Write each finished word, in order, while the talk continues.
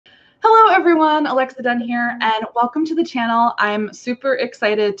everyone, Alexa Donne here, and welcome to the channel. I'm super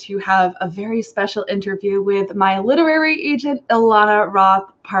excited to have a very special interview with my literary agent, Elana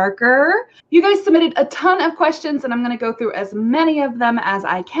Roth Parker. You guys submitted a ton of questions, and I'm going to go through as many of them as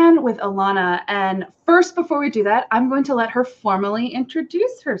I can with Elana. And first, before we do that, I'm going to let her formally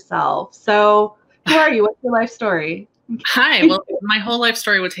introduce herself. So, who are you? What's your life story? Hi. Well, my whole life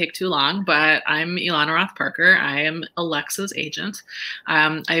story would take too long, but I'm Elana Roth Parker. I am Alexa's agent.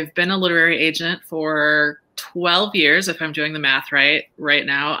 I've been a literary agent for 12 years, if I'm doing the math right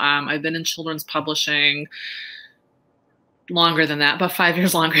now. I've been in children's publishing longer than that, but 5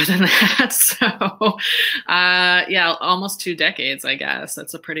 years longer than that. So yeah, almost 2 decades, I guess.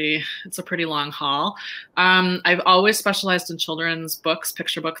 It's a pretty long haul. I've always specialized in children's books,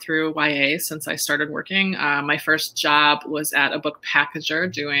 picture book through YA since I started working. My first job was at a book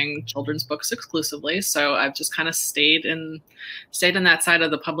packager doing children's books exclusively. So I've just kind of stayed in that side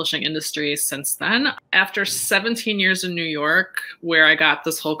of the publishing industry since then. After 17 years in New York, where I got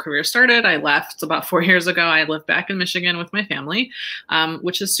this whole career started, I left about 4 years ago. I live back in Michigan with my family,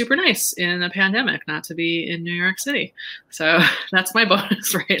 which is super nice in a pandemic not to be in New York City. So that's my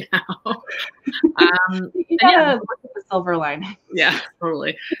bonus right now. Yeah, look at the silver lining. Yeah,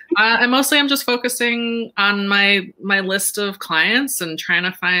 totally. And mostly I'm just focusing on my list of clients and trying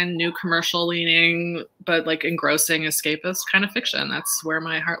to find new commercial leaning, but like engrossing escapist kind of fiction. That's where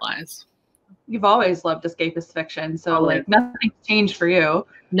my heart lies. You've always loved escapist fiction, so like nothing's changed for you.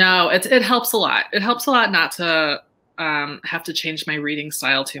 No, it helps a lot. It helps a lot not to have to change my reading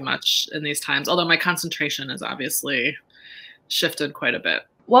style too much in these times, although my concentration has obviously shifted quite a bit.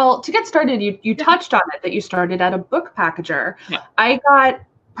 Well, to get started, you touched on it that you started at a book packager. Yeah. I got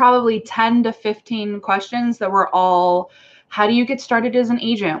probably 10 to 15 questions that were all, how do you get started as an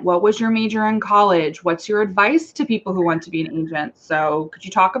agent? What was your major in college? What's your advice to people who want to be an agent? So could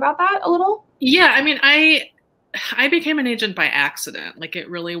you talk about that a little? Yeah, I mean, I became an agent by accident. Like it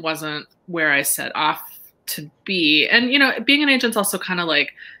really wasn't where I set off to be. And, you know, being an agent's also kind of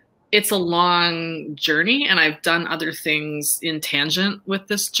like, it's a long journey, and I've done other things in tangent with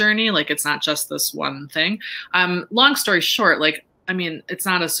this journey. Like it's not just this one thing. Long story short, like, I mean, it's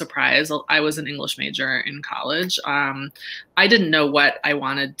not a surprise. I was an English major in college. I didn't know what I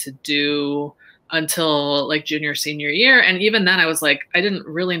wanted to do until like junior, senior year. And even then I was like, I didn't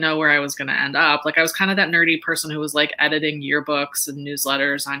really know where I was going to end up. Like I was kind of that nerdy person who was like editing yearbooks and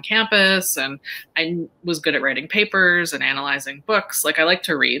newsletters on campus. And I was good at writing papers and analyzing books. Like I like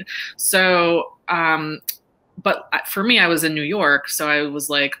to read. So, but for me, I was in New York. So I was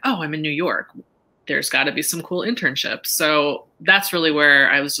like, oh, I'm in New York. There's got to be some cool internships. So that's really where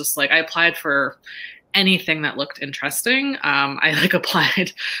I was just like, I applied for anything that looked interesting. I like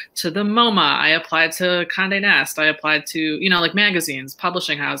applied to the MoMA. I applied to Condé Nast. I applied to, you know, like magazines,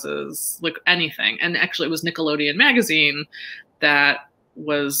 publishing houses, like anything. And actually it was Nickelodeon magazine that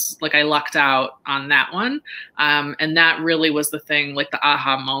was like, I lucked out on that one. And that really was the thing, like the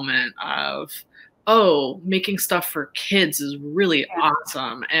aha moment of, oh, making stuff for kids is really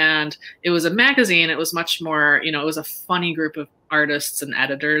awesome. And it was a magazine. It was much more, you know, it was a funny group of artists and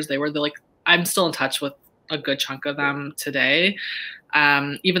editors. They were I'm still in touch with a good chunk of them today.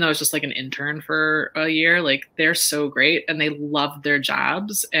 Even though I was just like an intern for a year, like they're so great and they love their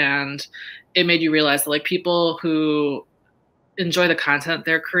jobs. And it made you realize that like people who enjoy the content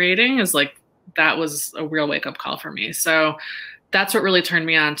they're creating is like, that was a real wake up call for me. So that's what really turned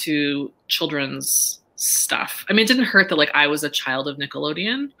me on to children's stuff. I mean, it didn't hurt that like I was a child of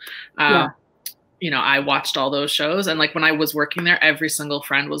Nickelodeon. You know, I watched all those shows, and like when I was working there, every single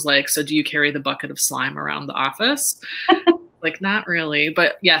friend was like, so do you carry the bucket of slime around the office? Like, not really,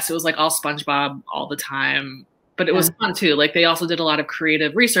 but yes, it was like all SpongeBob all the time, but it was fun too. Like they also did a lot of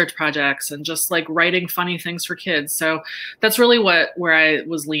creative research projects and just like writing funny things for kids. So that's really where I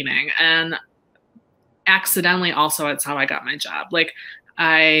was leaning. And accidentally also, it's how I got my job. Like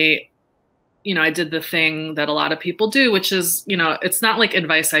I did the thing that a lot of people do, which is, you know, it's not like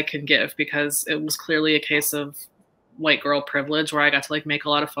advice I can give because it was clearly a case of white girl privilege where I got to like make a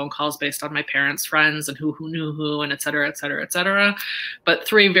lot of phone calls based on my parents' friends and who knew who and et cetera, et cetera, et cetera. But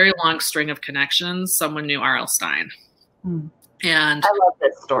through a very long string of connections, someone knew R.L. Stein. And I love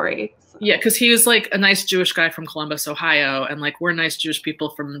this story. Yeah, because he was like a nice Jewish guy from Columbus, Ohio, and like we're nice Jewish people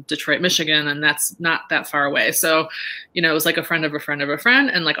from Detroit, Michigan, and that's not that far away. So, you know, it was like a friend of a friend of a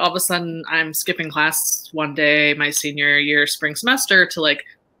friend, and like all of a sudden I'm skipping class one day, my senior year spring semester, to like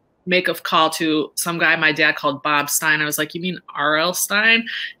make a call to some guy my dad called Bob Stein. I was like, you mean R.L. Stein?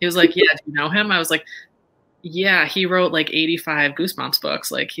 He was like, yeah, do you know him? I was like, yeah, he wrote like 85 Goosebumps books.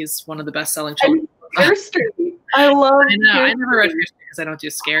 Like he's one of the best-selling children. Fear Street. I love. I know. I never read Fear Street because I don't do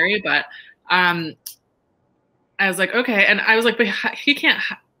scary, but I was like, okay. And I was like, but he can't,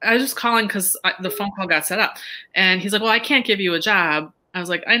 I was just calling because the phone call got set up. And he's like, well, I can't give you a job. I was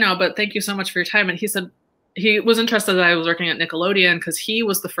like, I know, but thank you so much for your time. And he said, he was interested that I was working at Nickelodeon because he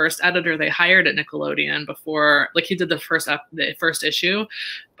was the first editor they hired at Nickelodeon before, like he did the first issue.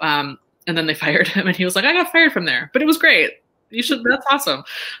 And then they fired him and he was like, I got fired from there, but it was great. You should, that's awesome.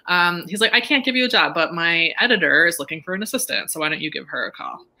 He's like, I can't give you a job, but my editor is looking for an assistant. So why don't you give her a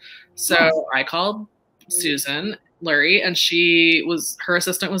call? So I called Susan Lurie and her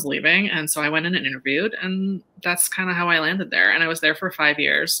assistant was leaving. And so I went in and interviewed and that's kind of how I landed there. And I was there for 5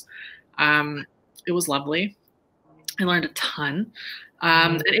 years. It was lovely. I learned a ton.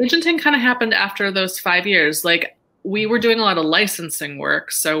 And agenting kind of happened after those 5 years. Like we were doing a lot of licensing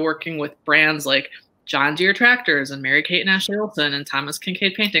work. So working with brands like John Deere tractors and Mary Kate and Ashley Olsen and Thomas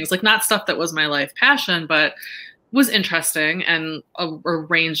Kincaid paintings, like not stuff that was my life passion, but was interesting and a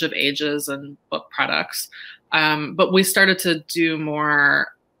range of ages and book products. But we started to do more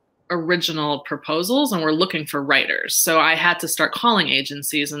original proposals and we're looking for writers. So I had to start calling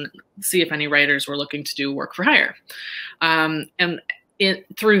agencies and see if any writers were looking to do work for hire.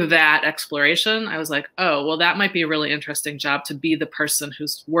 Through that exploration, I was like, oh, well, that might be a really interesting job to be the person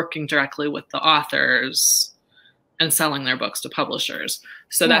who's working directly with the authors and selling their books to publishers.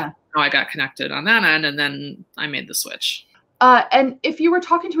 So that's how I got connected on that end. And then I made the switch. And if you were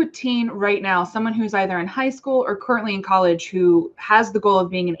talking to a teen right now, someone who's either in high school or currently in college who has the goal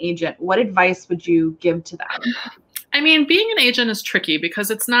of being an agent, what advice would you give to them? I mean, being an agent is tricky because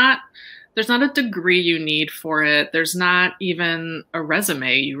there's not a degree you need for it. There's not even a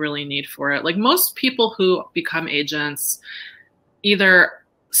resume you really need for it. Like most people who become agents either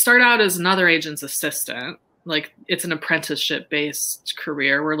start out as another agent's assistant, like it's an apprenticeship based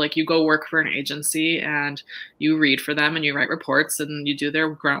career where like you go work for an agency and you read for them and you write reports and you do their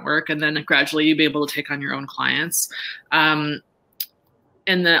grunt work. And then gradually you'll be able to take on your own clients.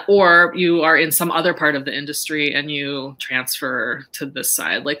 Or you are in some other part of the industry and you transfer to this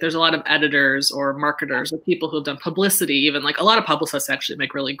side. Like there's a lot of editors or marketers or people who've done publicity, even like a lot of publicists actually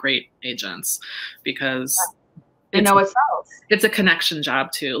make really great agents because it's a connection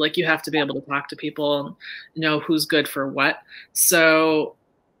job too. Like you have to be able to talk to people and know who's good for what. So,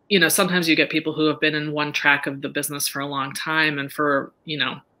 sometimes you get people who have been in one track of the business for a long time and for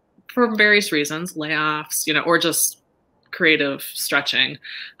various reasons, layoffs, or just creative stretching,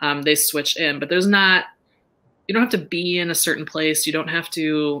 they switch in, but you don't have to be in a certain place. You don't have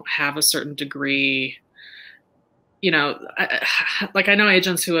to have a certain degree. I know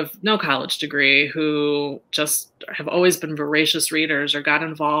agents who have no college degree who just have always been voracious readers or got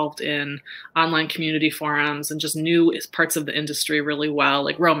involved in online community forums and just knew parts of the industry really well,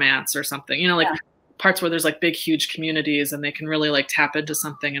 like romance or something, parts where there's like big, huge communities and they can really like tap into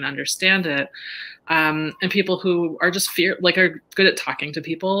something and understand it. And people who are just are good at talking to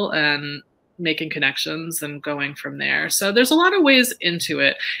people and making connections and going from there. So there's a lot of ways into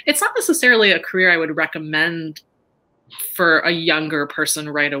it. It's not necessarily a career I would recommend for a younger person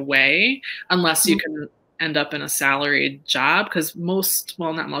right away, unless you can end up in a salaried job, because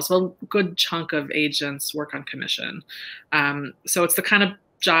a good chunk of agents work on commission. So it's the kind of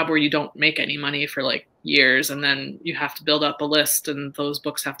job where you don't make any money for like years and then you have to build up a list and those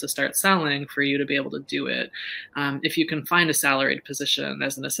books have to start selling for you to be able to do it. If you can find a salaried position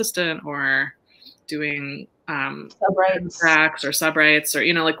as an assistant or doing tracks or subrights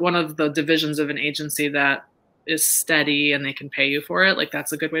or, like one of the divisions of an agency that is steady and they can pay you for it, like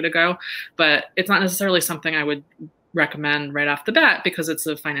that's a good way to go. But it's not necessarily something I would recommend right off the bat because it's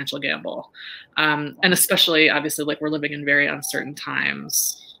a financial gamble. And especially obviously like we're living in very uncertain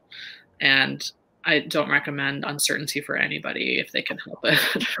times and I don't recommend uncertainty for anybody if they can help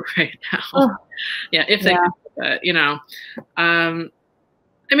it right now. If they can help it,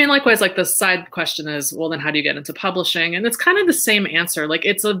 I mean, likewise, like the side question is, well, then how do you get into publishing? And it's kind of the same answer. Like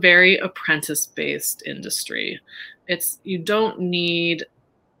it's a very apprentice-based industry. You don't need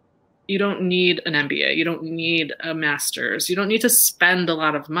an MBA. You don't need a master's. You don't need to spend a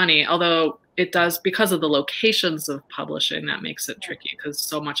lot of money, although it does, because of the locations of publishing, that makes it tricky because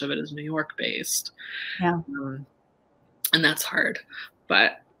so much of it is New York based. Yeah. And that's hard.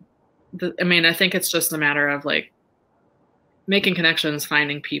 But I think it's just a matter of like, making connections,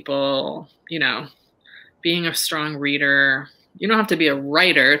 finding people, being a strong reader. You don't have to be a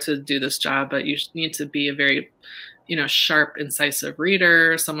writer to do this job, but you need to be a very, sharp, incisive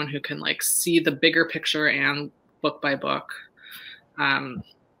reader, someone who can like see the bigger picture and book by book, that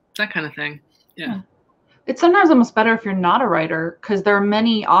kind of thing. Yeah. It's sometimes almost better if you're not a writer because there are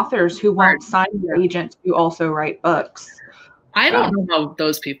many authors who won't sign their agent to also write books. I don't know how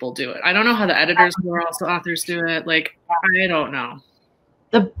those people do it. I don't know how the editors who are also authors do it. Like, I don't know.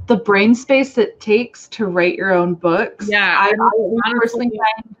 The brain space it takes to write your own books. Yeah, I personally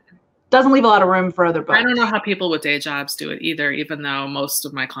find doesn't leave a lot of room for other books. I don't know how people with day jobs do it either, even though most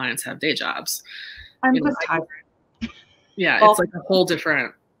of my clients have day jobs. I'm just tired. Yeah, it's like a whole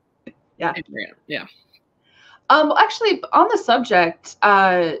different. Yeah. Yeah. Actually, on the subject,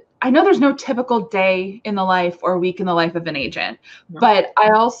 I know there's no typical day in the life or week in the life of an agent, but I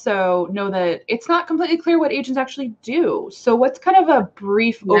also know that it's not completely clear what agents actually do. So what's kind of a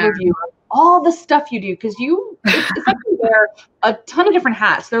brief overview of all the stuff you do? Because it's actually wear a ton of different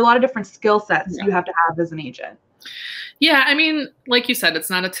hats. There are a lot of different skill sets you have to have as an agent. Yeah, I mean, like you said, it's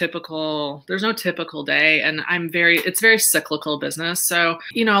not there's no typical day, and it's very cyclical business. So,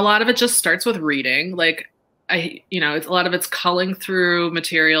 a lot of it just starts with reading. Like, it's a lot of it's culling through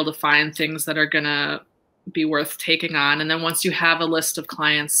material to find things that are going to be worth taking on. And then once you have a list of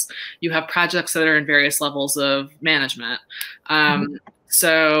clients, you have projects that are in various levels of management.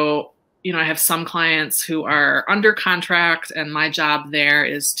 So, I have some clients who are under contract, and my job there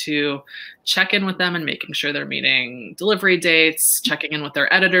is to check in with them and making sure they're meeting delivery dates, checking in with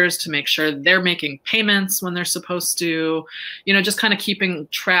their editors to make sure they're making payments when they're supposed to, just kind of keeping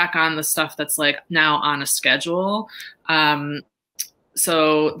track on the stuff that's like now on a schedule.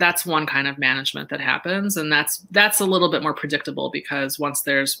 So that's one kind of management that happens. And that's a little bit more predictable, because once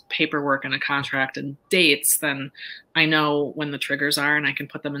there's paperwork and a contract and dates, then I know when the triggers are and I can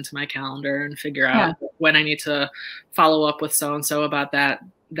put them into my calendar and figure out when I need to follow up with so-and-so about that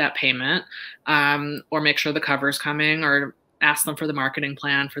payment, or make sure the cover's coming, or ask them for the marketing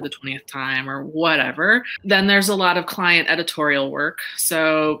plan for the 20th time or whatever. Then there's a lot of client editorial work.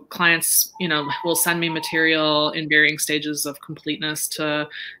 So clients, will send me material in varying stages of completeness to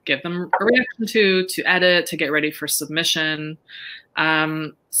give them a reaction to edit, to get ready for submission.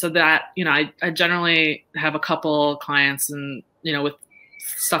 So that, I generally have a couple clients and, with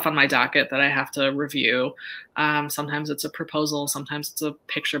stuff on my docket that I have to review. Sometimes it's a proposal, sometimes it's a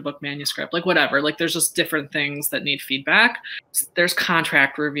picture book manuscript, like whatever. Like there's just different things that need feedback. There's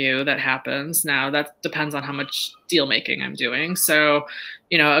contract review that happens. Now that depends on how much deal making I'm doing. So,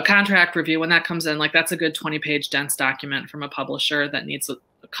 a contract review, when that comes in, like that's a good 20-page dense document from a publisher that needs a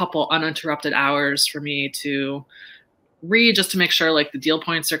couple uninterrupted hours for me to read, just to make sure like the deal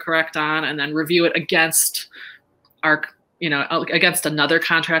points are correct on, and then review it against against another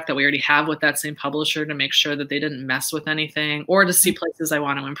contract that we already have with that same publisher to make sure that they didn't mess with anything, or to see places I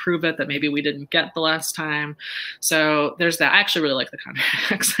want to improve it that maybe we didn't get the last time. So there's that. I actually really like the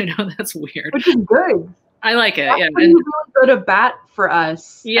contracts. I know that's weird. Which is good. I like it. That's really good at bat for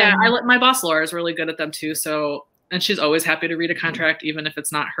us. Yeah, my boss Laura is really good at them too. So, and she's always happy to read a contract, even if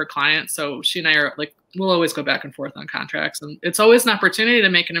it's not her client. So she and I are like, we'll always go back and forth on contracts, and it's always an opportunity to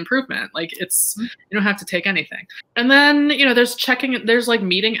make an improvement. Like you don't have to take anything. And then, there's like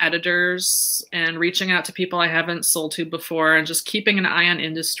meeting editors and reaching out to people I haven't sold to before, and just keeping an eye on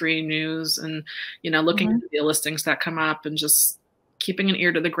industry news, and, looking at the deal listings that come up, and just keeping an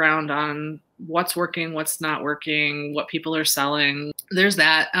ear to the ground on what's working, what's not working, what people are selling. There's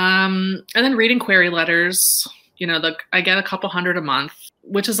that. And then reading query letters. I get a couple hundred a month,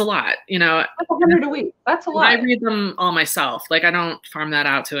 which is a lot, A couple hundred a week. That's a lot. I read them all myself. Like I don't farm that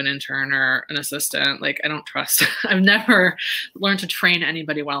out to an intern or an assistant. Like I don't trust. I've never learned to train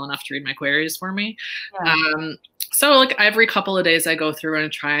anybody well enough to read my queries for me. Yeah. So like every couple of days I go through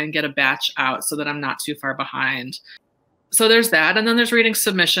and try and get a batch out so that I'm not too far behind. So there's that. And then there's reading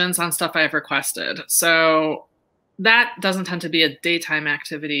submissions on stuff I've requested. So that doesn't tend to be a daytime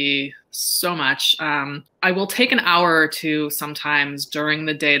activity so much. I will take an hour or two sometimes during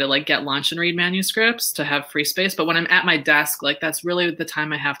the day to like get lunch and read manuscripts to have free space. But when I'm at my desk, like that's really the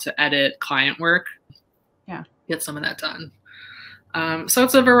time I have to edit client work. Yeah. Get some of that done. So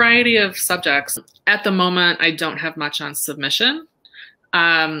it's a variety of subjects. At the moment, I don't have much on submission.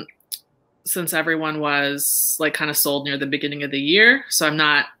 Since everyone was like kind of sold near the beginning of the year. So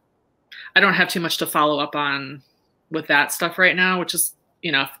I don't have too much to follow up on with that stuff right now, which is,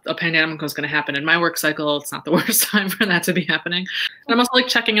 if a pandemic was going to happen in my work cycle, it's not the worst time for that to be happening. And I'm also like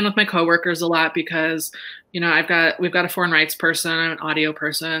checking in with my coworkers a lot because, we've got a foreign rights person, an audio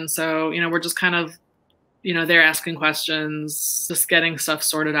person. So, we're just kind of, they're asking questions, just getting stuff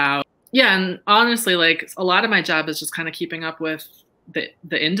sorted out. Yeah. And honestly, like a lot of my job is just kind of keeping up with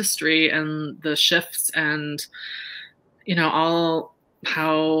the industry and the shifts and, all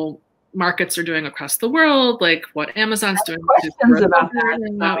how markets are doing across the world, like what Amazon's doing. Questions about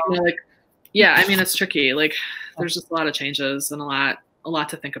that. Yeah, I mean, it's tricky. Like there's just a lot of changes and a lot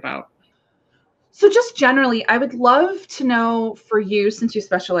to think about. So just generally, I would love to know for you, since you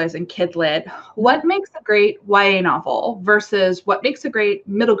specialize in Kidlit, what makes a great YA novel versus what makes a great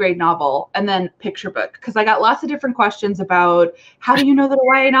middle grade novel, and then picture book? Because I got lots of different questions about how do you know that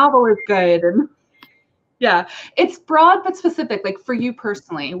a YA novel is good? And yeah, it's broad but specific. Like for you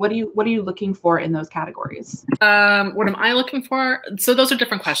personally, what are you looking for in those categories? What am I looking for? So those are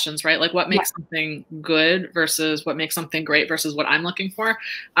different questions, right? Like what makes something good versus what makes something great versus what I'm looking for.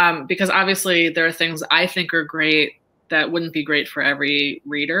 Because obviously there are things I think are great that wouldn't be great for every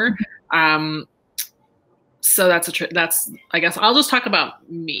reader. So that's I guess I'll just talk about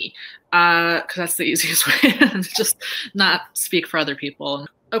me, because that's the easiest way to just not speak for other people.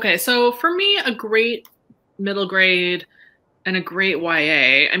 Okay, so for me, a great middle grade and a great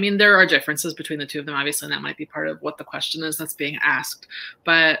YA. I mean, there are differences between the two of them, obviously, and that might be part of what the question is that's being asked.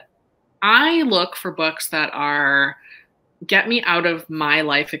 But I look for books that get me out of my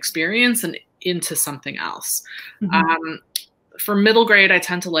life experience and into something else. For middle grade, I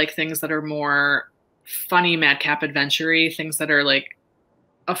tend to like things that are more funny, madcap adventure-y, things that are like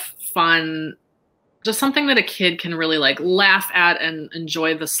a fun, just something that a kid can really like laugh at and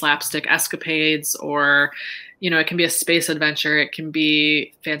enjoy the slapstick escapades, or, you know, it can be a space adventure. It can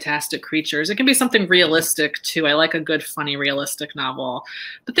be fantastic creatures. It can be something realistic too. I like a good, funny, realistic novel,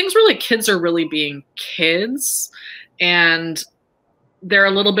 but things where like kids are really being kids and they're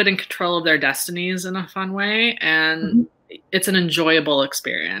a little bit in control of their destinies in a fun way. And it's an enjoyable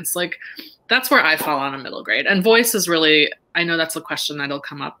experience. Like that's where I fall on a middle grade. And voice is really, I know that's a question that'll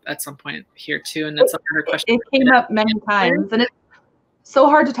come up at some point here too. And it's a harder question. It came up many times, and it's so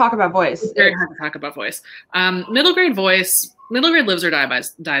hard to talk about voice. It's very hard to talk about voice. Middle grade lives or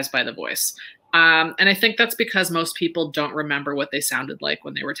dies by the voice. And I think that's because most people don't remember what they sounded like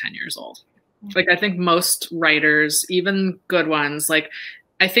when they were 10 years old. Like I think most writers, even good ones, like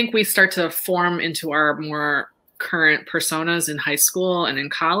I think we start to form into our more current personas in high school and in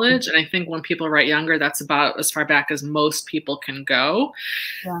college. And I think when people write younger, that's about as far back as most people can go.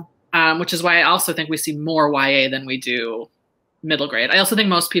 Which is why I also think we see more YA than we do middle grade. I also think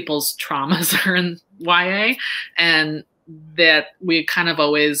most people's traumas are in YA, and that we kind of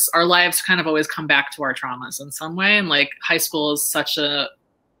always, our lives kind of always come back to our traumas in some way. And like high school is such a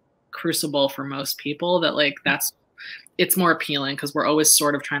crucible for most people that like it's more appealing because we're always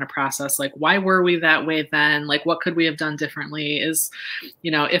sort of trying to process like, why were we that way then? Like, what could we have done differently? Is, you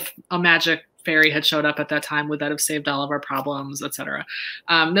know, if a magic fairy had showed up at that time, would that have saved all of our problems, etc.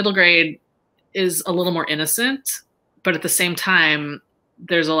 Middle grade is a little more innocent, but at the same time,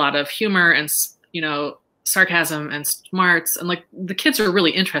 there's a lot of humor and, you know, sarcasm and smarts, and like the kids are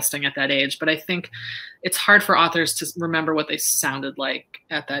really interesting at that age. But I think it's hard for authors to remember what they sounded like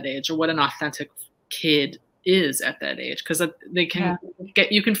at that age or what an authentic kid is at that age, because they can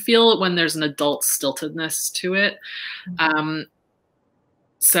you can feel it when there's an adult stiltedness to it.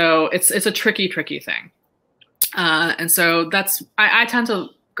 So it's a tricky thing. And so that's, I tend to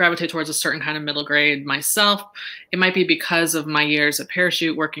gravitate towards a certain kind of middle grade myself. It might be because of my years at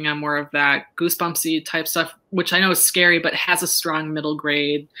Parachute working on more of that goosebumpsy type stuff, which I know is scary, but has a strong middle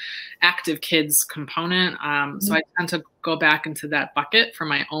grade active kids component. So I tend to go back into that bucket for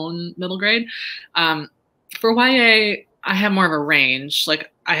my own middle grade. For YA, I have more of a range.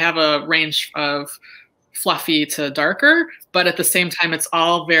 Like I have a range of fluffy to darker, but at the same time, it's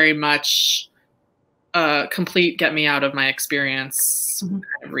all very much complete get me out of my experience kind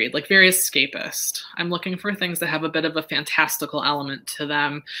of read, like very escapist. I'm looking for things that have a bit of a fantastical element to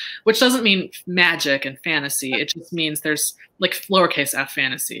them, which doesn't mean magic and fantasy. It just means there's like lowercase f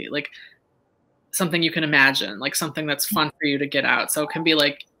fantasy, like something you can imagine, like something that's fun for you to get out. So it can be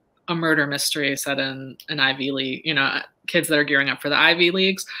like a murder mystery set in an Ivy League, you know, kids that are gearing up for the Ivy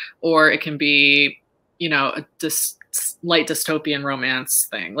Leagues, or it can be, you know, a light dystopian romance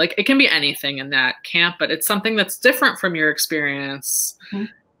thing. Like it can be anything in that camp, but it's something that's different from your experience,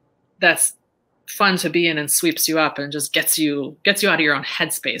 that's fun to be in and sweeps you up and just gets you out of your own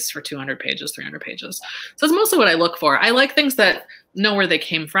headspace for 200 pages, 300 pages. So that's mostly what I look for. I like things that know where they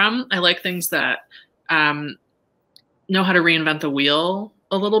came from. I like things that know how to reinvent the wheel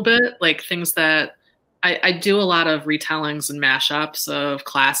a little bit, like things that I do a lot of retellings and mashups of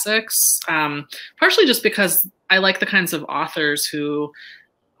classics, partially just because I like the kinds of authors who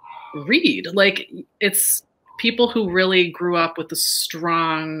read. Like it's people who really grew up with a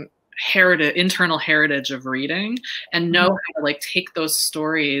strong internal heritage of reading and know how to like take those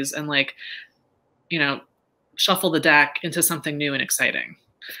stories and like, you know, shuffle the deck into something new and exciting.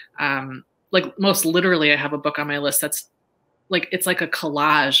 Like most literally, I have a book on my list that's like, it's like a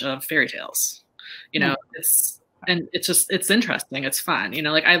collage of fairy tales. You know, and it's interesting. It's fun. You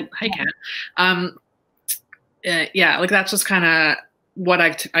know, like hi Kat. Yeah, like that's just kind of what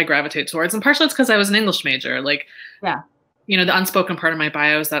I gravitate towards. And partially it's because I was an English major. Like, yeah. You know, the unspoken part of my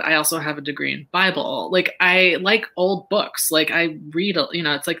bio is that I also have a degree in Bible. Like, I like old books. Like, I read, you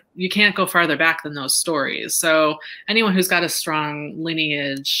know, it's like you can't go farther back than those stories. So anyone who's got a strong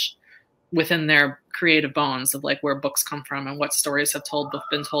lineage within their creative bones of like where books come from and what stories have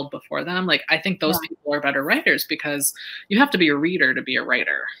been told before them, like I think those people are better writers, because you have to be a reader to be a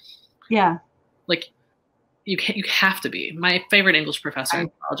writer. Yeah. Like, you have to be. My favorite English professor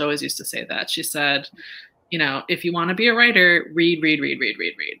in college always used to say that. She said, you know, if you want to be a writer, read.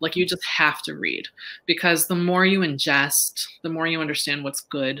 Like, you just have to read, because the more you ingest, the more you understand what's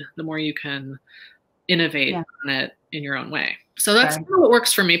good, the more you can innovate on it in your own way. So that's kind of what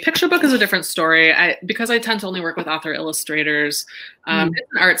works for me. Picture book is a different story. Because I tend to only work with author illustrators. It's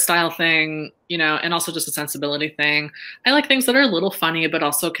an art style thing, you know, and also just a sensibility thing. I like things that are a little funny, but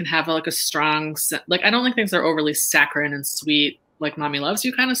also can have like a strong, like, I don't like things that are overly saccharine and sweet, like Mommy Loves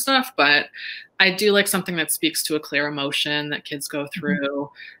You kind of stuff, but I do like something that speaks to a clear emotion that kids go through.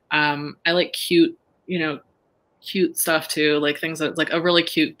 I like cute, you know, cute stuff too, like things that like a really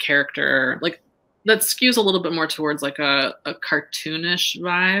cute character, like that skews a little bit more towards like a cartoonish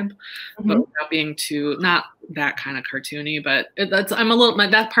vibe, but without being too, not that kind of cartoony, but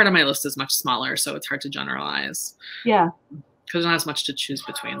that part of my list is much smaller, so it's hard to generalize. Yeah. Because there's not as much to choose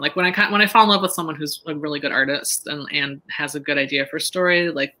between. Like when I fall in love with someone who's a really good artist and has a good idea for a story,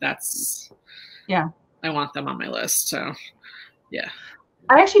 like that's, I want them on my list. So yeah.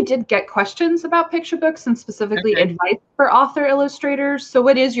 I actually did get questions about picture books and specifically advice for author illustrators. So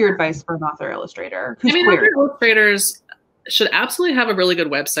what is your advice for an author illustrator who's queer? Author illustrators should absolutely have a really good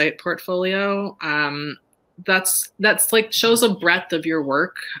website portfolio. That's like shows a breadth of your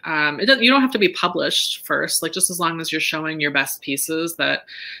work. You don't have to be published first, like just as long as you're showing your best pieces that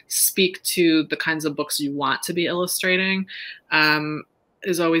speak to the kinds of books you want to be illustrating,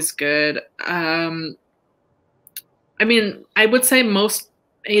 is always good. I would say most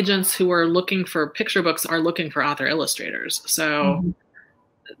agents who are looking for picture books are looking for author illustrators. So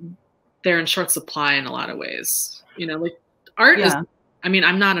they're in short supply in a lot of ways. You know, like art is,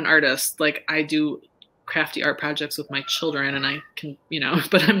 I'm not an artist. Like, I do crafty art projects with my children and I can, you know,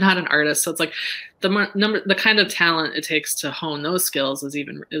 but I'm not an artist. So it's like the kind of talent it takes to hone those skills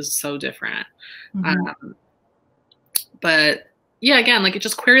is so different. But yeah, again, like, it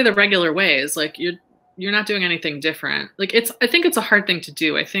just query the regular ways. Like, you're not doing anything different. Like, I think it's a hard thing to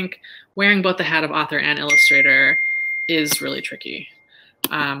do. I think wearing both the hat of author and illustrator is really tricky.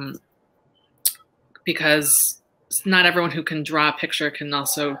 Because not everyone who can draw a picture can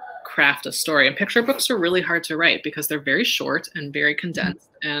also craft a story. And picture books are really hard to write because they're very short and very condensed.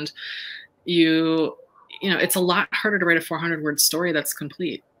 And you know, it's a lot harder to write a 400-word story that's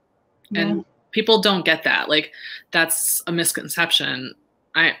complete. And people don't get that. Like, that's a misconception.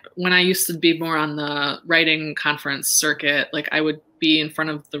 When I used to be more on the writing conference circuit, like, I would be in front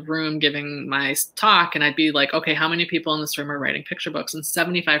of the room giving my talk and I'd be like, okay, how many people in this room are writing picture books? And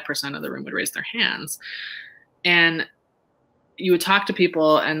 75% of the room would raise their hands. And you would talk to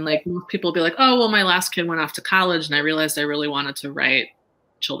people and like most people would be like, oh, well, my last kid went off to college and I realized I really wanted to write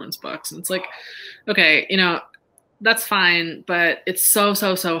children's books. And it's like, okay, you know, that's fine, but it's so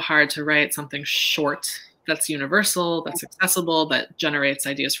hard to write something short that's universal, that's accessible, that generates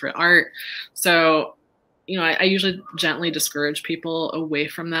ideas for art. So, you know, I usually gently discourage people away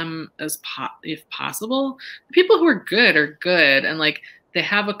from them if possible. The people who are good and like they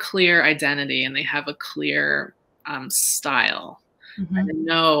have a clear identity and they have a clear style and they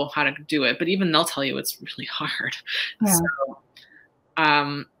know how to do it. But even they'll tell you it's really hard. Yeah. So,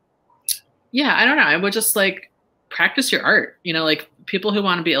 I don't know. I would just like practice your art, you know, like people who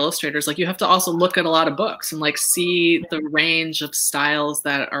want to be illustrators, like you have to also look at a lot of books and like see the range of styles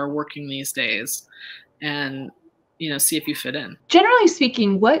that are working these days and, you know, see if you fit in. Generally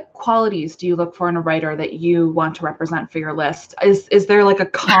speaking, what qualities do you look for in a writer that you want to represent for your list? Is there like a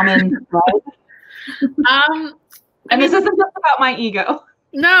common thread? This isn't just about my ego.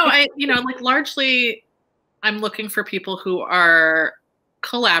 No, like largely I'm looking for people who are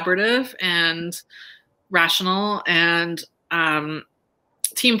collaborative and rational and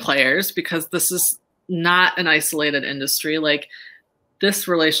team players, because this is not an isolated industry. Like, this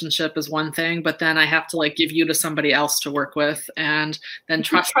relationship is one thing, but then I have to like give you to somebody else to work with and then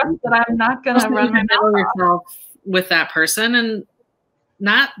trust that I'm not going to run my mouth with that person. And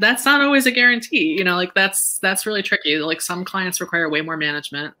that's not always a guarantee, you know, like that's really tricky. Like, some clients require way more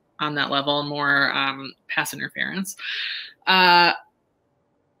management on that level, more past interference.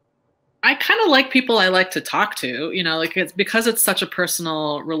 I kind of like people I like to talk to, you know, like it's because it's such a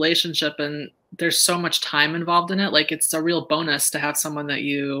personal relationship and there's so much time involved in it. Like it's a real bonus to have someone that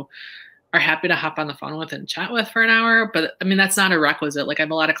you are happy to hop on the phone with and chat with for an hour. But I mean, that's not a requisite. Like I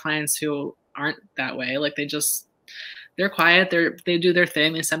have a lot of clients who aren't that way. Like they're quiet. They do their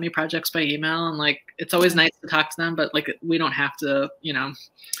thing. They send me projects by email and like, it's always nice to talk to them, but like, we don't have to, you know,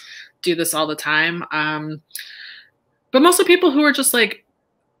 do this all the time. But mostly people who are just like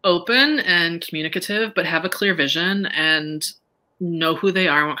open and communicative, but have a clear vision and know who they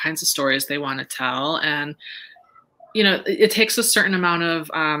are and what kinds of stories they want to tell. And, you know, it takes a certain amount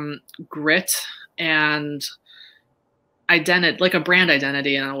of grit and identity, like a brand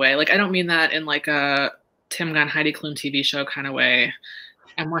identity in a way. Like, I don't mean that in like a Tim Gunn, Heidi Klum TV show kind of way.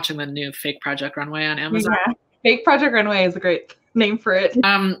 I'm watching the new Fake Project Runway on Amazon. Yeah. Fake Project Runway is a great name for it.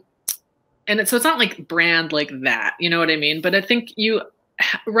 And so it's not like brand like that, you know what I mean? But I think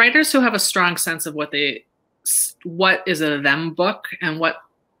writers who have a strong sense of what is a them book and what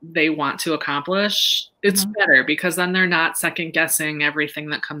they want to accomplish, it's better because then they're not second guessing everything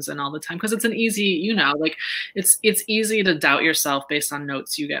that comes in all the time. Because it's an easy, you know, like it's easy to doubt yourself based on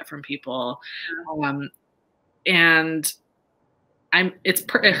notes you get from people. And it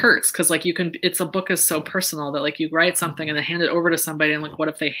hurts because like a book is so personal that like you write something and then hand it over to somebody and like, what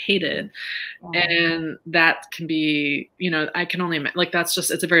if they hate it? And that can be, you know, I can only like,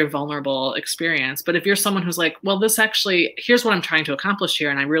 it's a very vulnerable experience. But if you're someone who's like, well, here's what I'm trying to accomplish here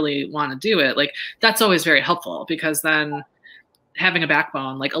and I really want to do it. Like that's always very helpful because then having a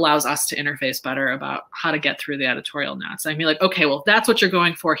backbone like allows us to interface better about how to get through the editorial notes. I mean like, okay, well, if that's what you're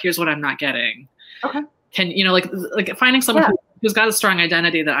going for, here's what I'm not getting. Okay. Can, you know, like finding someone who's got a strong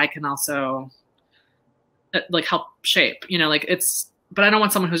identity that I can also like help shape, you know, like but I don't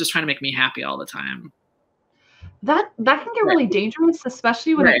want someone who's just trying to make me happy all the time. That can get really dangerous,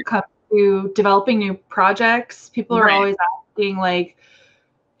 especially when it comes to developing new projects. People are always asking like,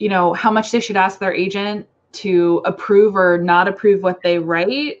 you know, how much they should ask their agent to approve or not approve what they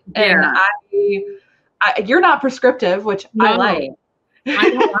write. And you're not prescriptive, which I like.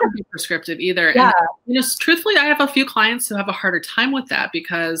 I don't want to be prescriptive either. Yeah. And, you know, truthfully, I have a few clients who have a harder time with that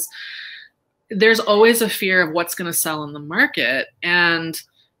because there's always a fear of what's going to sell in the market. And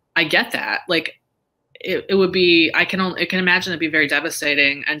I get that. Like it would be, I can imagine it'd be very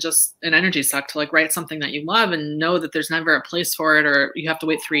devastating and just an energy suck to like write something that you love and know that there's never a place for it, or you have to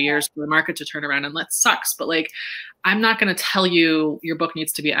wait 3 years for the market to turn around, and that sucks. But like, I'm not going to tell you your book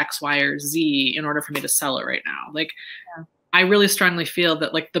needs to be X, Y, or Z in order for me to sell it right now. Like, I really strongly feel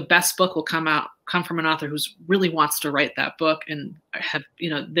that like the best book will come from an author who's really wants to write that book and have, you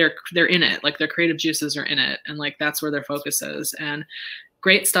know, they're in it, like their creative juices are in it. And like, that's where their focus is. And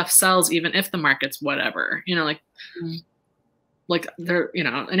great stuff sells even if the market's whatever, you know, like there, you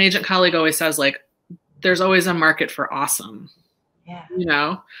know, an agent colleague always says like, there's always a market for awesome, you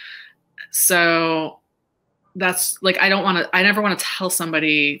know? So that's like, I never want to tell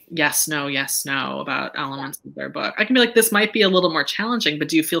somebody yes, no about elements of their book. I can be like, this might be a little more challenging, but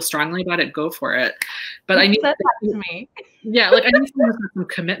do you feel strongly about it? Go for it. But I need that to me. Yeah. Like I need some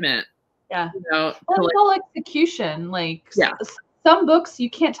commitment. Yeah. You know, well, it's all execution. Like some books you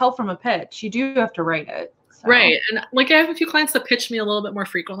can't tell from a pitch. You do have to write it. So. Right. And like I have a few clients that pitch me a little bit more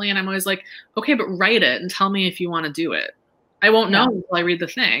frequently and I'm always like, okay, but write it and tell me if you want to do it. I won't know until I read the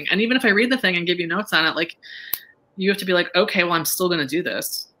thing. And even if I read the thing and give you notes on it, like you have to be like, okay, well, I'm still going to do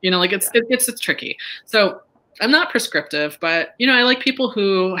this. You know, like it's tricky. So I'm not prescriptive, but you know, I like people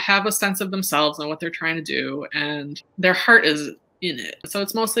who have a sense of themselves and what they're trying to do and their heart is in it. So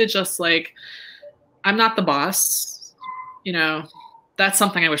it's mostly just like, I'm not the boss, you know. That's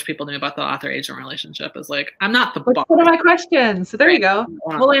something I wish people knew about the author-agent relationship is like, I'm not the boss. One of my questions. So there you go.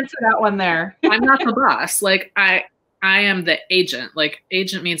 We'll answer that one there. I'm not the boss. Like I am the agent. Like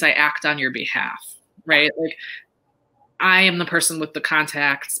agent means I act on your behalf, right? Like I am the person with the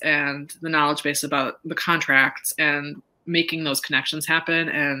contacts and the knowledge base about the contracts and making those connections happen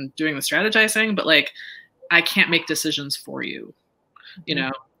and doing the strategizing. But like, I can't make decisions for you, you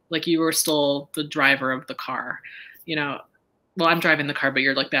know, like you were still the driver of the car, you know. Well, I'm driving the car, but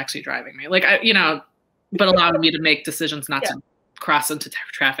you're like backseat driving me. Like, you know, but allowing me to make decisions not to cross into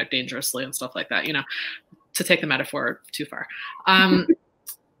traffic dangerously and stuff like that, you know, to take the metaphor too far.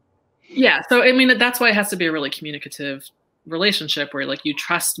 Yeah. So, I mean, that's why it has to be a really communicative relationship where like you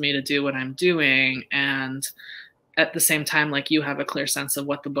trust me to do what I'm doing. And at the same time, like you have a clear sense of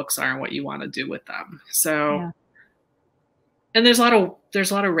what the books are and what you want to do with them. So, and there's a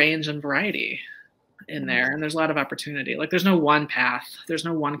lot of range and variety in there, and there's a lot of opportunity. Like there's no one path, there's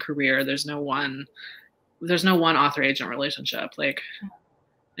no one career, there's no one author agent relationship. Like,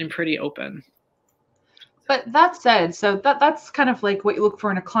 I'm pretty open. But that said, so that's kind of like what you look for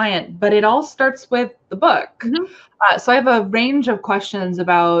in a client, but it all starts with the book. Mm-hmm. So I have a range of questions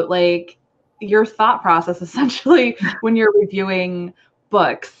about like your thought process essentially when you're reviewing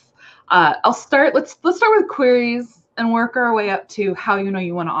books. Let's start with queries and work our way up to how you know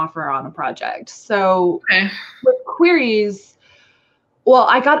you want to offer on a project. So with queries, well,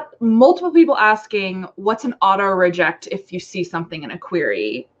 I got multiple people asking what's an auto reject if you see something in a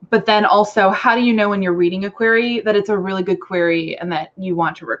query, but then also how do you know when you're reading a query that it's a really good query and that you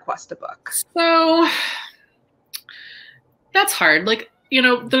want to request a book? So that's hard. Like, you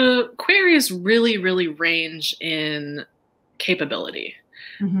know, the queries really, really range in capability.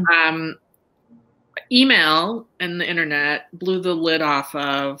 Mm-hmm. Email and the internet blew the lid off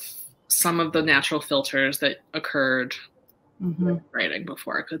of some of the natural filters that occurred with writing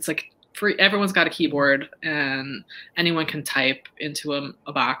before. It's like everyone's got a keyboard and anyone can type into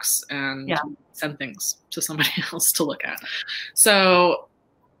a box and send things to somebody else to look at. So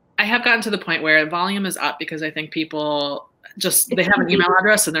I have gotten to the point where volume is up because I think people they have an email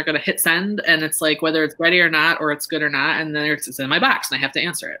address and they're going to hit send, and it's like whether it's ready or not, or it's good or not, and then it's in my box and I have to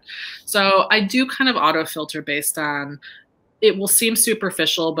answer it. So I do kind of auto filter based on, it will seem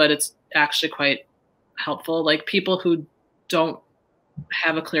superficial, but it's actually quite helpful. Like people who don't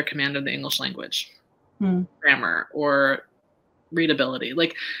have a clear command of the English language, grammar or readability.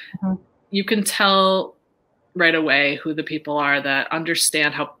 Like you can tell right away who the people are that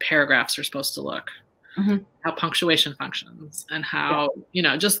understand how paragraphs are supposed to look, how punctuation functions, and how, you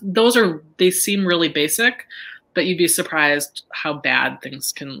know, just they seem really basic, but you'd be surprised how bad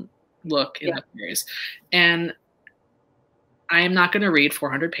things can look in the queries. And I am not going to read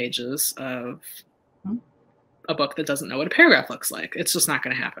 400 pages of a book that doesn't know what a paragraph looks like. It's just not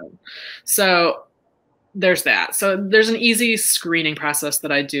going to happen. So there's that. So there's an easy screening process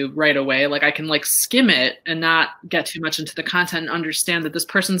that I do right away. Like I can like skim it and not get too much into the content and understand that this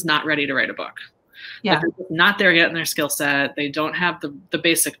person's not ready to write a book. Yeah. Like they're not there yet in their skill set. They don't have the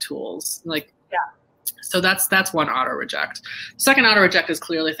basic tools. Like, so that's one auto reject. Second auto reject is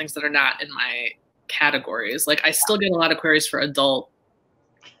clearly things that are not in my categories. Like I still get a lot of queries for adult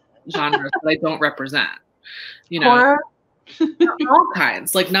genres that I don't represent. You know, horror. All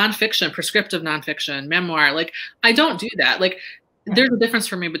kinds, like nonfiction, prescriptive nonfiction, memoir. Like I don't do that. Like there's a difference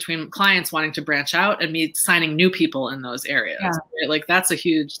for me between clients wanting to branch out and me signing new people in those areas. Right? Like that's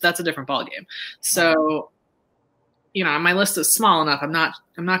a different ballgame. So, you know, my list is small enough. I'm not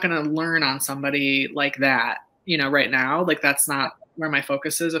going to learn on somebody like that, you know, right now. Like that's not where my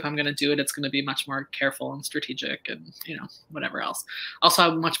focus is. If I'm going to do it, it's going to be much more careful and strategic and, you know, whatever else. Also,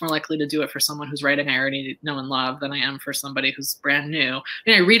 I'm much more likely to do it for someone who's writing I already know and love than I am for somebody who's brand new. I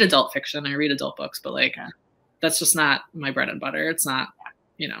mean, I read adult fiction, I read adult books, but like, that's just not my bread and butter. It's not,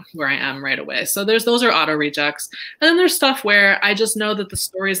 you know, where I am right away. So those are auto rejects. And then there's stuff where I just know that the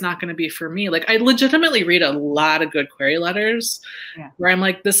story is not going to be for me. Like I legitimately read a lot of good query letters where I'm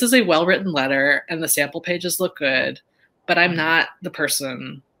like, this is a well-written letter and the sample pages look good, but I'm not the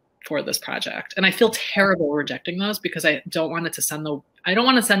person for this project. And I feel terrible rejecting those because I don't want it to send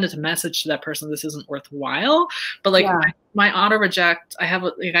a message to that person this isn't worthwhile. But like my auto reject, I have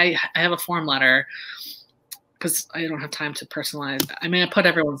a form letter because I don't have time to personalize. I mean, I put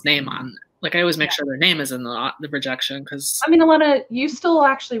everyone's name on. Like I always make sure their name is in the rejection because I mean, Elana, you still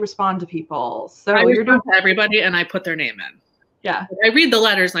actually respond to people, so I respond to everybody and I put their name in. Yeah. I read the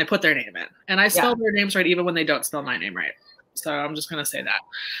letters and I put their name in. And I spell their names right even when they don't spell my name right. So I'm just going to say that.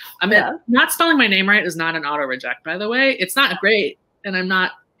 I mean, not spelling my name right is not an auto reject, by the way. It's not great and I'm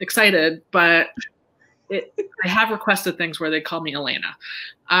not excited, but I have requested things where they call me Elena.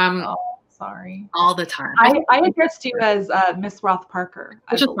 Sorry. All the time. I addressed you as Miss Roth Parker.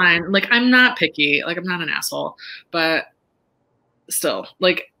 Which is fine. Like, I'm not picky. Like, I'm not an asshole. But still,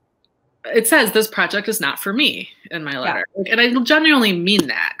 like, it says this project is not for me in my letter. Like, and I genuinely mean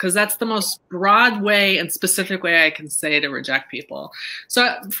that because that's the most broad way and specific way I can say to reject people.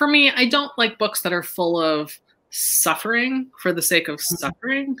 So for me, I don't like books that are full of suffering for the sake of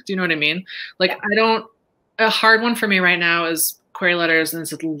suffering. Do you know what I mean? Like, a hard one for me right now is query letters, and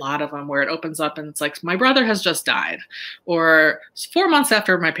there's a lot of them where it opens up and it's like, my brother has just died, or 4 months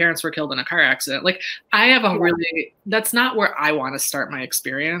after my parents were killed in a car accident. Like I have that's not where I want to start my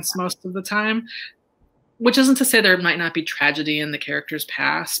experience most of the time, which isn't to say there might not be tragedy in the character's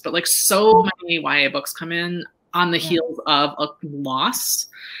past, but like so many YA books come in on the heels of a loss.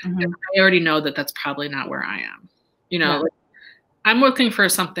 And I already know that that's probably not where I am. You know, like, I'm looking for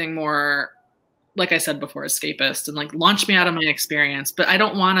something more, like I said before, escapist and like launch me out of my experience, but I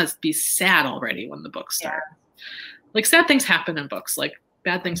don't want to be sad already when the book starts. Like sad things happen in books. Like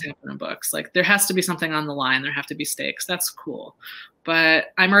bad things happen in books. Like there has to be something on the line. There have to be stakes. That's cool.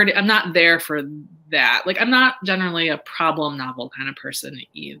 But I'm not there for that. Like I'm not generally a problem novel kind of person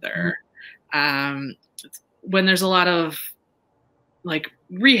either. When there's a lot of like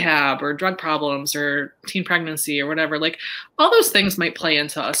rehab or drug problems or teen pregnancy or whatever, like all those things might play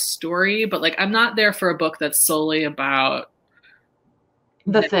into a story, but like I'm not there for a book that's solely about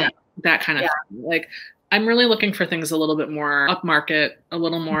the thing. That kind of thing. Like I'm really looking for things a little bit more upmarket, a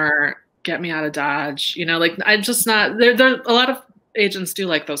little more get me out of Dodge, you know, like I'm just not there. A lot of agents do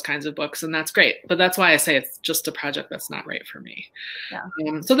like those kinds of books, and that's great. But that's why I say it's just a project that's not right for me.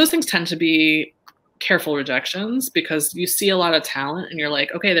 Yeah. So those things tend to be careful rejections because you see a lot of talent and you're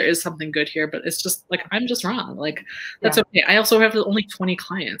like, okay, there is something good here, but it's just like, I'm just wrong. Like that's okay. I also have only 20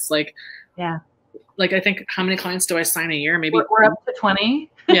 clients. Like, like I think how many clients do I sign a year? Maybe we're up to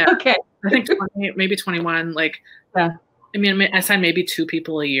 20. Yeah. Okay. I think 20, maybe 21. Like, I mean, I sign maybe 2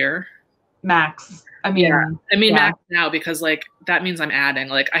 people a year. Max. I mean, max now because like that means I'm adding.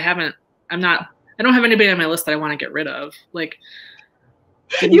 Like I don't have anybody on my list that I want to get rid of. Like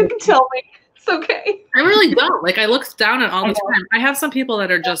you can tell me. It's okay. I really don't. Like I look down at all the time. I have some people that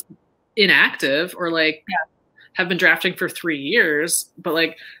are just inactive or like have been drafting for 3 years, but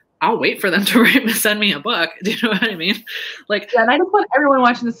like I'll wait for them to send me a book. Do you know what I mean? Like, and I just want everyone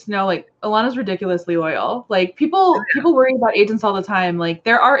watching this to know, like, Elana's ridiculously loyal. Like, people worry about agents all the time. Like,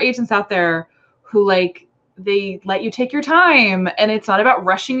 there are agents out there who, like, they let you take your time, and it's not about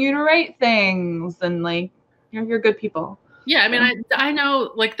rushing you to write things, and like, you're good people. Yeah, I mean, I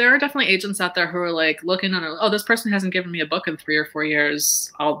know, like, there are definitely agents out there who are like looking on, oh, this person hasn't given me a book in 3 or 4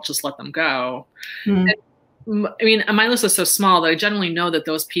 years. I'll just let them go. And, I mean, my list is so small that I generally know that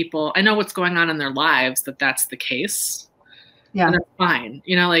those people, I know what's going on in their lives, that's the case. Yeah. And that's fine.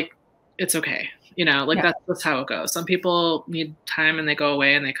 You know, like, it's okay. You know, like that's just how it goes. Some people need time and they go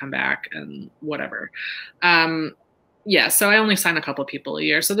away and they come back and whatever. So I only sign a couple people a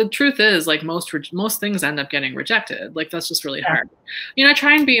year. So the truth is, like, most things end up getting rejected. Like, that's just really hard. You know,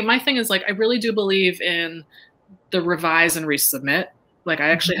 my thing is, like, I really do believe in the revise and resubmit. Like, I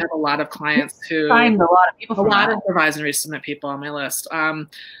actually have a lot of clients who find a lot of people, a lot of revise and resubmit people on my list.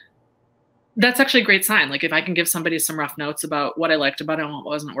 That's actually a great sign. Like, if I can give somebody some rough notes about what I liked about it and what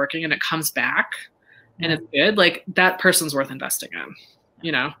wasn't working, and it comes back and it's good, like, that person's worth investing in,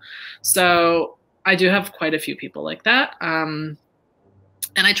 you know? So I do have quite a few people like that. And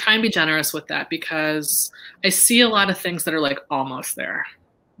I try and be generous with that because I see a lot of things that are like almost there,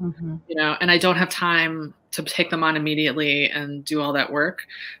 you know, and I don't have time to take them on immediately and do all that work.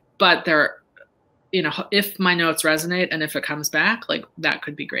 But they're, you know, if my notes resonate and if it comes back, like, that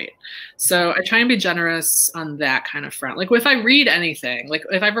could be great. So I try and be generous on that kind of front. Like, if I read anything, like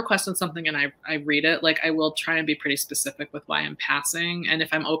if I've requested something and I read it, like, I will try and be pretty specific with why I'm passing. And if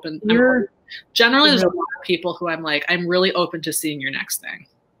I'm open, generally there's a lot of people who I'm like, I'm really open to seeing your next thing.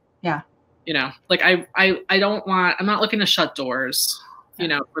 Yeah. You know, like I'm not looking to shut doors, you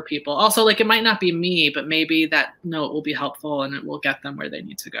know, for people. Also, like, it might not be me, but maybe that note will be helpful and it will get them where they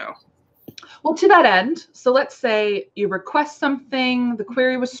need to go. Well, to that end, so let's say you request something, the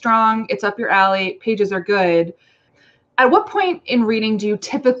query was strong, it's up your alley, pages are good. At what point in reading do you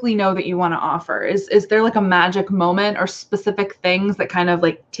typically know that you want to offer? Is there like a magic moment or specific things that kind of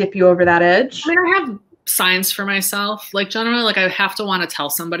like tip you over that edge? I mean, I have signs for myself. Like, generally, like, I have to want to tell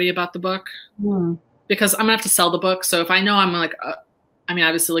somebody about the book because I'm gonna have to sell the book. So if I know I'm like, I mean,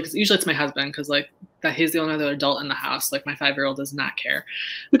 obviously, like, usually it's my husband because, like, that he's the only other adult in the house. Like, my 5-year-old does not care.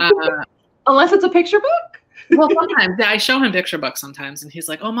 Unless it's a picture book? Well, sometimes. Yeah, I show him picture books sometimes, and he's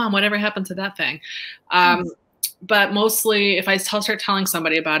like, oh, Mom, whatever happened to that thing? But mostly, if I start telling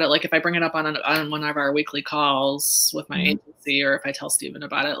somebody about it, like if I bring it up on one of our weekly calls with my agency, or if I tell Steven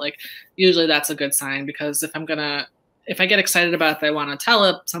about it, like, usually that's a good sign, because if I get excited about it, I want to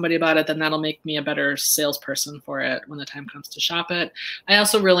tell somebody about it, then that'll make me a better salesperson for it when the time comes to shop it. I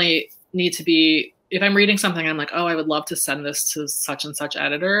also really need to be, if I'm reading something, I'm like, oh, I would love to send this to such and such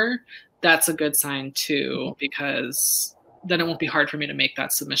editor. That's a good sign too, because then it won't be hard for me to make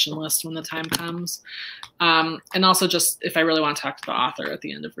that submission list when the time comes. And also, just if I really want to talk to the author at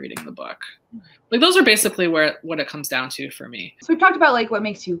the end of reading the book. Like, those are basically what it comes down to for me. So we've talked about like what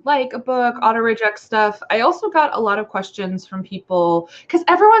makes you like a book, auto reject stuff. I also got a lot of questions from people because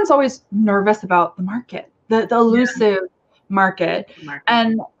everyone's always nervous about the market, the elusive market.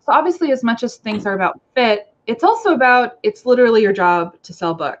 And so obviously, as much as things are about fit, it's also about, it's literally your job to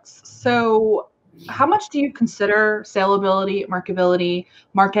sell books. So how much do you consider saleability,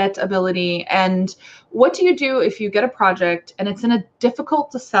 marketability, and what do you do if you get a project and it's in a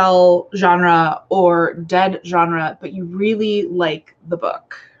difficult to sell genre or dead genre, but you really like the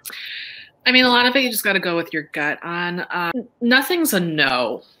book? I mean, a lot of it you just got to go with your gut on. Nothing's a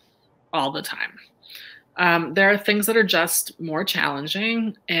no all the time. There are things that are just more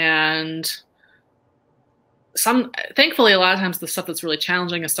challenging, and thankfully, a lot of times the stuff that's really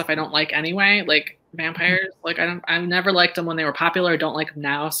challenging is stuff I don't like anyway, like vampires. Like I've never liked them when they were popular. I don't like them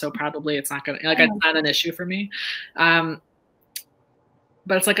now, so probably it's not it's not an issue for me.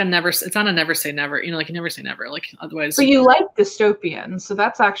 But it's like it's not a never say never. You know, like you never say never. Like otherwise. But you like dystopian, so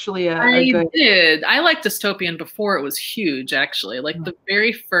that's actually I did. I liked dystopian before it was huge. Actually, like the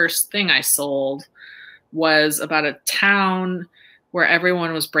very first thing I sold was about a town where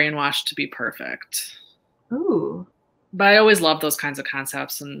everyone was brainwashed to be perfect. Ooh. But I always loved those kinds of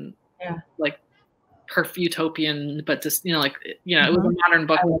concepts, and like utopian, but just it was a modern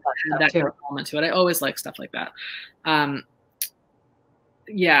book that had that element to it. I always like stuff like that.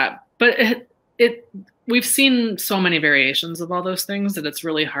 But we've seen so many variations of all those things that it's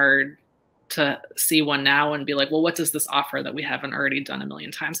really hard to see one now and be like, well, what does this offer that we haven't already done a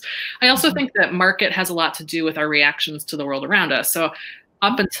million times? I also think that market has a lot to do with our reactions to the world around us. So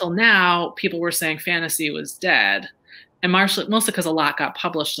up until now, people were saying fantasy was dead, and mostly because a lot got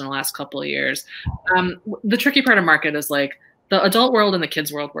published in the last couple of years. The tricky part of market is like the adult world and the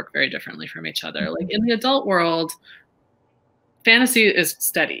kids world work very differently from each other. Like in the adult world, fantasy is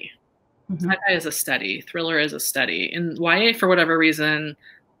steady. Sci-fi is a steady. Thriller is a steady. In YA, for whatever reason,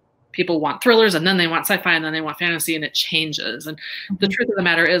 people want thrillers, and then they want sci-fi, and then they want fantasy, and it changes. And the truth of the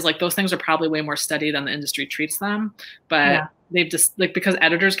matter is, like, those things are probably way more steady than the industry treats them. But they've just, like, because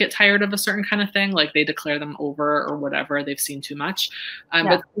editors get tired of a certain kind of thing, like they declare them over or whatever, they've seen too much. But it's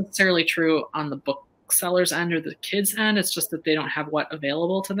not necessarily true on the booksellers end or the kids end. It's just that they don't have what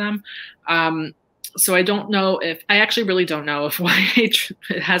available to them. So I don't know if, I actually really don't know if YA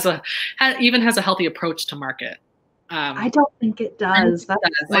even has a healthy approach to market. I don't think it does.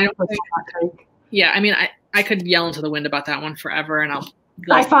 Yeah, I mean, I could yell into the wind about that one forever, and I'll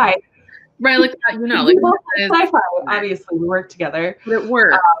sci-fi, right? Like like sci-fi. Obviously, we work together. But it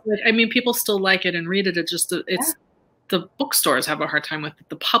works. I mean, people still like it and read it. It's just the bookstores have a hard time with it.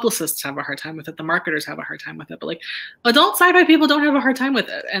 The publicists have a hard time with it. The marketers have a hard time with it. But like adult sci-fi people don't have a hard time with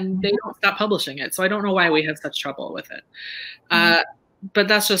it, and they don't stop publishing it. So I don't know why we have such trouble with it. But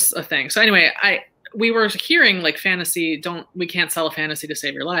that's just a thing. So anyway, we were hearing like fantasy, we can't sell a fantasy to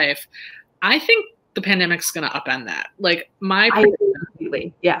save your life. I think the pandemic's going to upend that. Like my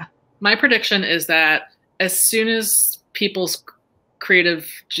prediction is that as soon as people's creative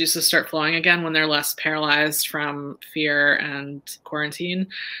juices start flowing again, when they're less paralyzed from fear and quarantine,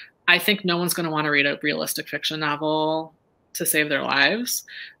 I think no one's going to want to read a realistic fiction novel to save their lives.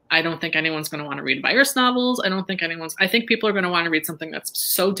 I don't think anyone's going to want to read virus novels. I think people are going to want to read something that's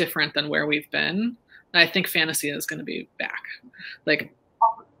so different than where we've been. I think fantasy is going to be back. Like,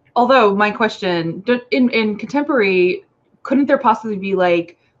 although my question in contemporary, couldn't there possibly be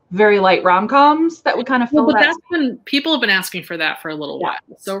like very light rom-coms that would kind of fill that? That's when people have been asking for that for a little while.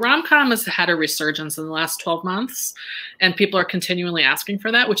 So rom-com has had a resurgence in the last 12 months, and people are continually asking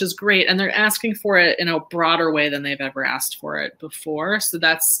for that, which is great. And they're asking for it in a broader way than they've ever asked for it before. So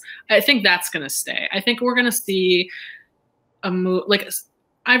I think that's going to stay. I think we're going to see a move. Like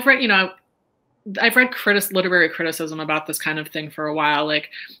I've read literary criticism about this kind of thing for a while.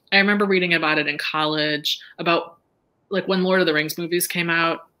 Like I remember reading about it in college about like when Lord of the Rings movies came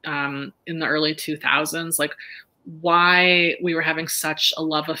out in the early 2000s, like why we were having such a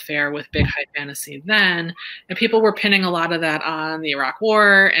love affair with big high fantasy then. And people were pinning a lot of that on the Iraq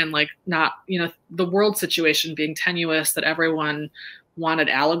War and like not, the world situation being tenuous, that everyone wanted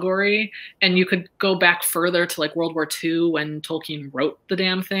allegory. And you could go back further to like World War II when Tolkien wrote the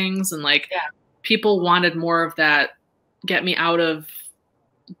damn things. And like people wanted more of that, get me out of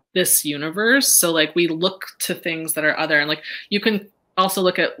this universe. So like we look to things that are other, and like you can also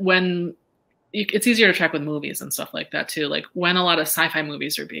look at it's easier to track with movies and stuff like that too. Like when a lot of sci-fi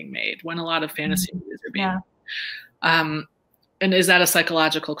movies are being made, when a lot of fantasy movies are being made. And is that a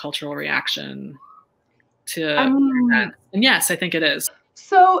psychological cultural reaction to that? And yes, I think it is.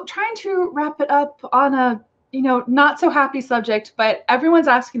 So trying to wrap it up on a not so happy subject, but everyone's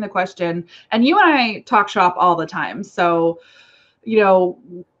asking the question, and you and I talk shop all the time. So,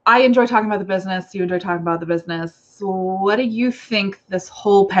 I enjoy talking about the business. You enjoy talking about the business. So what do you think this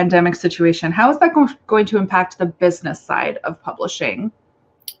whole pandemic situation, how is that going to impact the business side of publishing?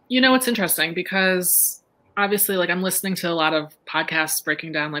 It's interesting because obviously, like, I'm listening to a lot of podcasts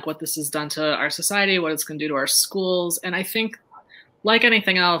breaking down like what this has done to our society, what it's going to do to our schools. And I think, like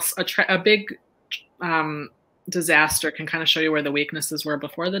anything else, a big disaster can kind of show you where the weaknesses were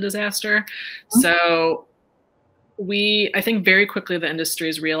before the disaster. So I think very quickly the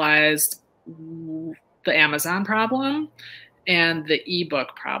industries realized the Amazon problem and the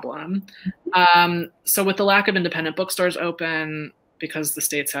ebook problem. So with the lack of independent bookstores open, because the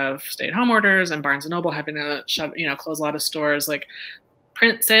states have stay-at-home orders and Barnes and Noble having to close a lot of stores, like,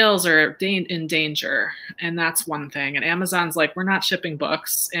 print sales are in danger, and that's one thing. And Amazon's like, we're not shipping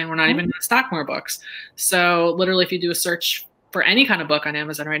books, and we're not even going to stock more books. So literally, if you do a search for any kind of book on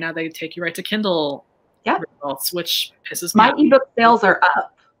Amazon right now, they take you right to Kindle results, which pisses me off. My ebook sales are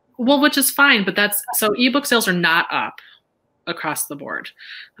up. Well, which is fine, but so ebook sales are not up across the board.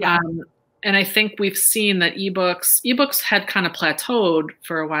 Yeah. And I think we've seen that ebooks had kind of plateaued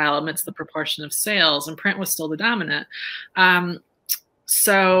for a while amidst the proportion of sales, and print was still the dominant.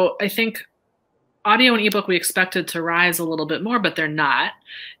 So I think audio and ebook we expected to rise a little bit more, but they're not.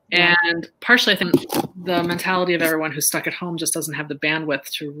 Yeah. And partially, I think the mentality of everyone who's stuck at home just doesn't have the bandwidth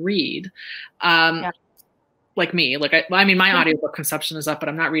to read. Like me, like I mean, my audiobook consumption is up, but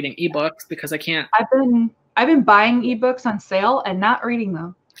I'm not reading ebooks because I can't. I've been buying ebooks on sale and not reading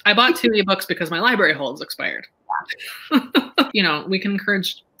them. I bought 2 ebooks because my library holds expired. Yeah. We can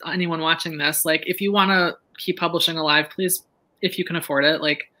encourage anyone watching this, like, if you want to keep publishing alive, please, if you can afford it,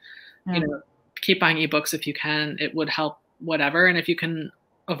 like, keep buying ebooks if you can. It would help whatever. And if you can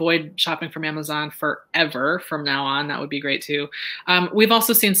avoid shopping from Amazon forever from now on, that would be great too. We've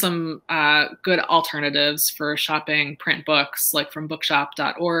also seen some good alternatives for shopping print books, like from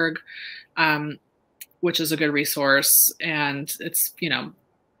bookshop.org, which is a good resource. And it's,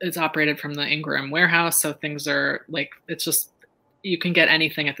 it's operated from the Ingram warehouse. So things are like, it's just, you can get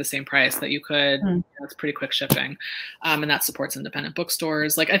anything at the same price that you could. It's pretty quick shipping. And that supports independent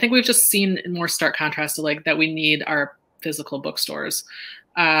bookstores. Like, I think we've just seen more stark contrast to like that we need our physical bookstores.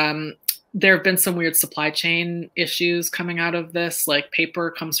 There have been some weird supply chain issues coming out of this. Like, paper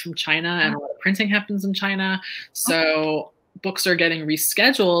comes from China and a lot of printing happens in China. So books are getting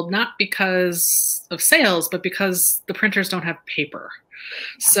rescheduled, not because of sales, but because the printers don't have paper.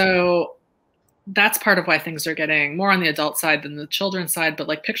 So that's part of why things are getting more on the adult side than the children's side. But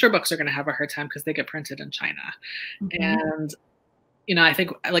like, picture books are going to have a hard time because they get printed in China. And, I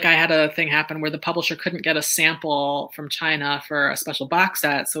think, like, I had a thing happen where the publisher couldn't get a sample from China for a special box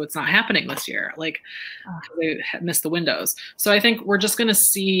set. So it's not happening this year. Like, they missed the windows. So I think we're just going to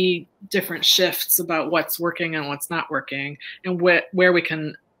see different shifts about what's working and what's not working, and where we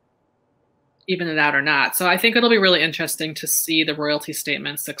can even it out or not. So I think it'll be really interesting to see the royalty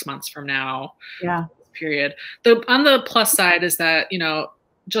statement 6 months from now. Yeah. Period. On the plus side is that,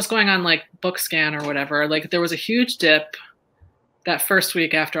 just going on like BookScan or whatever, like, there was a huge dip that first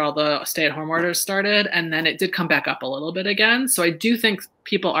week after all the stay-at-home orders started, and then it did come back up a little bit again. So I do think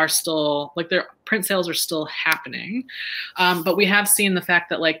people are still, like, their print sales are still happening. But we have seen the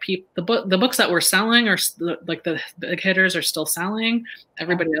fact that, like, the books that we're selling are like the big hitters are still selling.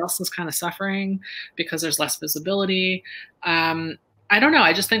 Everybody else is kind of suffering because there's less visibility. I don't know.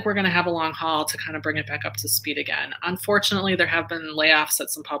 I just think we're going to have a long haul to kind of bring it back up to speed again. Unfortunately, there have been layoffs at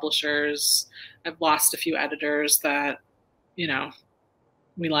some publishers. I've lost a few editors that,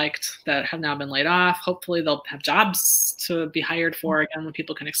 we liked that have now been laid off. Hopefully they'll have jobs to be hired for again when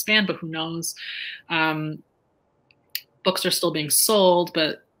people can expand, but who knows? Books are still being sold,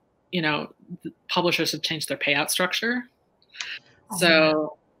 but, publishers have changed their payout structure.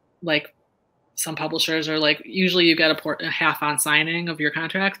 So, like, some publishers are like, usually you get a half on signing of your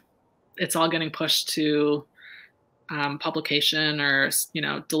contract. It's all getting pushed to publication or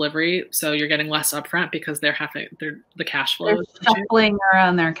delivery, so you're getting less upfront because they're the cash flow. They're shuffling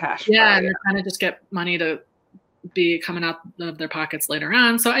around their cash flow. Yeah, and they're trying to just get money to be coming out of their pockets later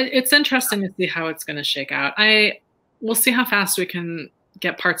on. So it's interesting to see how it's going to shake out. We'll see how fast we can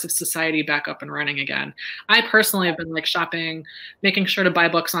get parts of society back up and running again. I personally have been like shopping, making sure to buy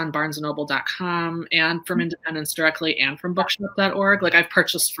books on barnesandnoble.com and from independents directly and from bookshop.org. Like, I've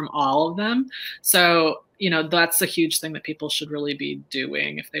purchased from all of them. So, that's a huge thing that people should really be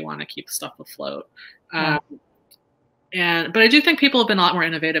doing if they want to keep stuff afloat. But I do think people have been a lot more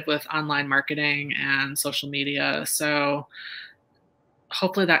innovative with online marketing and social media. So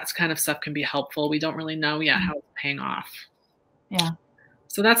hopefully that kind of stuff can be helpful. We don't really know yet how it's paying off. Yeah.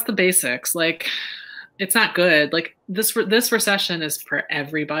 So that's the basics. Like, it's not good. Like, this recession is for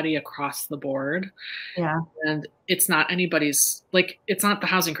everybody across the board. Yeah. And it's not anybody's, like, it's not the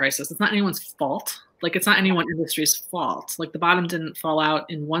housing crisis. It's not anyone's fault. Like, it's not any one industry's fault. Like, the bottom didn't fall out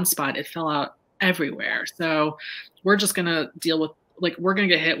in one spot. It fell out everywhere. So we're just going to deal with, like, we're going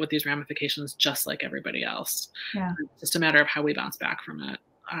to get hit with these ramifications just like everybody else. Yeah. It's just a matter of how we bounce back from it.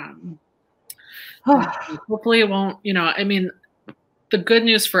 Hopefully it won't, you know, I mean, the good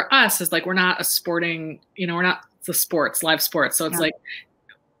news for us is like, we're not a sporting, you know, we're not the sports, live sports. So it's like,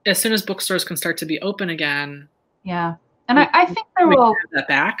 as soon as bookstores can start to be open again. Yeah. And I think there will that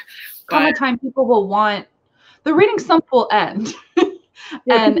back. come a time people will want, the reading slump will end.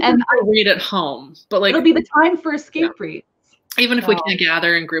 and I'll read at home, but like, it'll be the time for escape reads. Even if we can't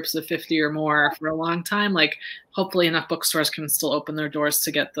gather in groups of 50 or more for a long time, like hopefully enough bookstores can still open their doors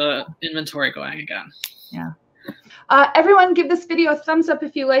to get the inventory going again. Yeah. Everyone give this video a thumbs up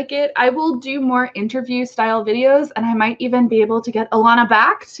if you like it. I will do more interview style videos, and I might even be able to get Elana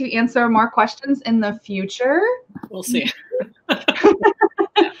back to answer more questions in the future. We'll see.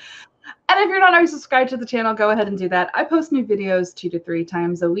 And if you're not already subscribed to the channel, go ahead and do that. I post new videos 2 to 3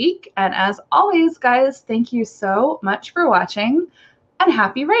 times a week. And as always, guys, thank you so much for watching, and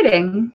happy writing.